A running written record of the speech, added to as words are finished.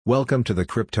Welcome to the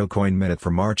Crypto Coin Minute for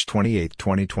March 28,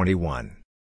 2021.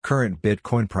 Current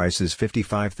Bitcoin price is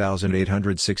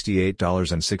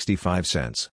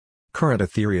 $55,868.65. Current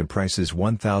Ethereum price is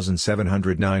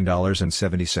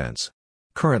 $1,709.70.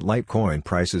 Current Litecoin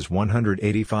price is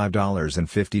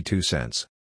 $185.52.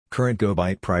 Current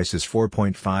GoByte price is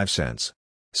 4.5 cents.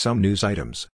 Some news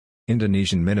items.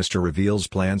 Indonesian minister reveals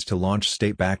plans to launch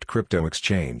state-backed crypto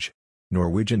exchange.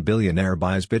 Norwegian billionaire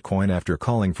buys Bitcoin after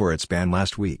calling for its ban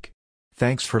last week.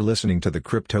 Thanks for listening to the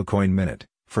Crypto Coin Minute.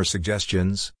 For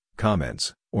suggestions,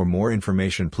 comments, or more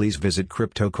information, please visit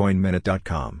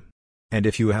CryptoCoinMinute.com. And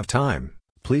if you have time,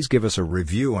 please give us a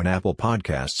review on Apple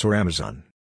Podcasts or Amazon.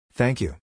 Thank you.